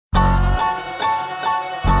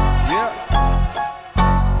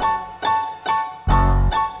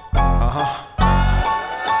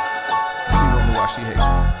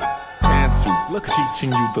Look,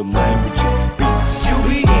 teaching you the language of beats. You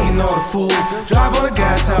be eating all the food, drive on the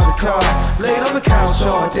gas out the car, laid on the couch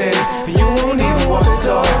all day, and you won't even walk the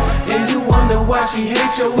dog. And you wonder why she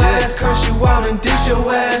hates your ass, curse you out and dish your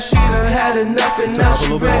ass. She done had enough and now she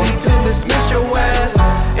ready to dismiss your ass.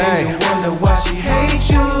 And you wonder why she hates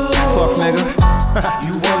you. Fuck nigga.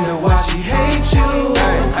 You wonder why she hates you.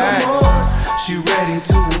 Come on, she ready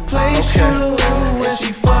to replace you. When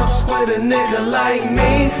she fucks with a nigga like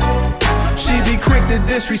me, she be quick to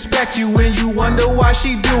disrespect you when you wonder why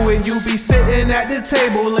she do it. You be sitting at the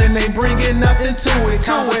table and ain't bringing nothing to it.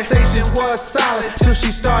 Conversations was solid till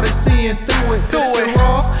she started seeing through it. Threw it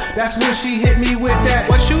off, that's when she hit me with that.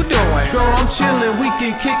 What you doing? Girl, I'm chillin', we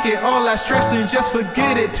can kick it. All that stressing, just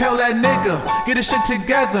forget it. Tell that nigga, get his shit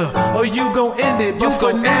together, or you gon' end it. But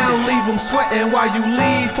for now, leave him sweating while you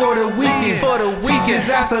leave for the weekend. Teach his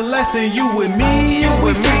ass a lesson, you with me, you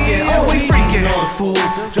with me. Oh, we freaking on the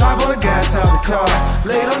food, drive on the gas out the car,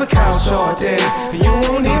 laid on the couch all day, and you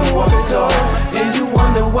won't even walk the dog. And you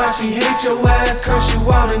wonder why she hates your ass, curse you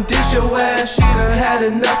out and dish your ass. She done had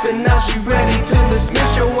enough and now she ready to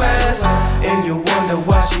dismiss your ass. And you wonder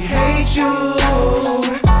why she hates you.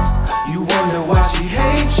 You wonder why she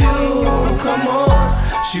hates you. Come on,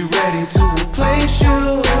 she ready to replace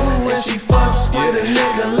you. When she fucks with a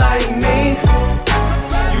nigga like me,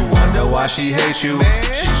 why she hates you.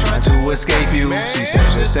 She's trying to escape you. She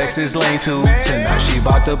says your sex is lame too. Tonight she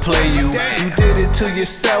bout to play you. You did it to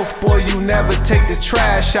yourself, boy, you never take the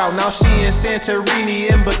trash out. Now she in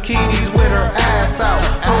Santorini in bikinis with her ass out.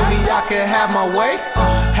 Told me I could have my way,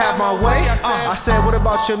 have my way. I said, what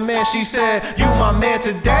about your man? She said, you my man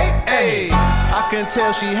today. Hey, I can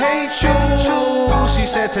tell she hates you. She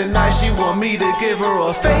said tonight she want me to give her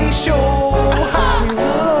a facial. She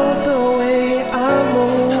loves the way I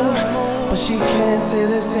move, but she can't say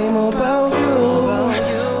the same about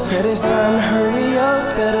you. Said it's time to hurry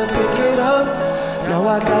up, better pick it up. Now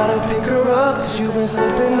I gotta pick her up, cause you been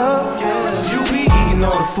slipping up. You be eating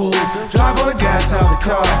all the food, drive on the gas out the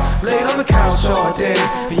car, laid on the couch all day,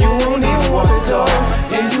 and you won't even walk the dog.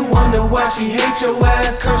 And you wonder why she hates your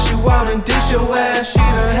ass, curse you out and dish your ass. She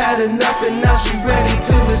done had enough and now she ready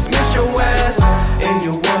to dismiss your ass. And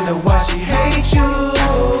you wonder why she hates you.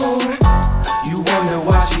 You wonder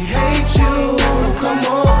why she hates you. Come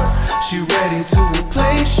on, she ready to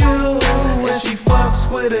replace you. When she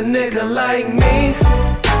fucks with a nigga like me.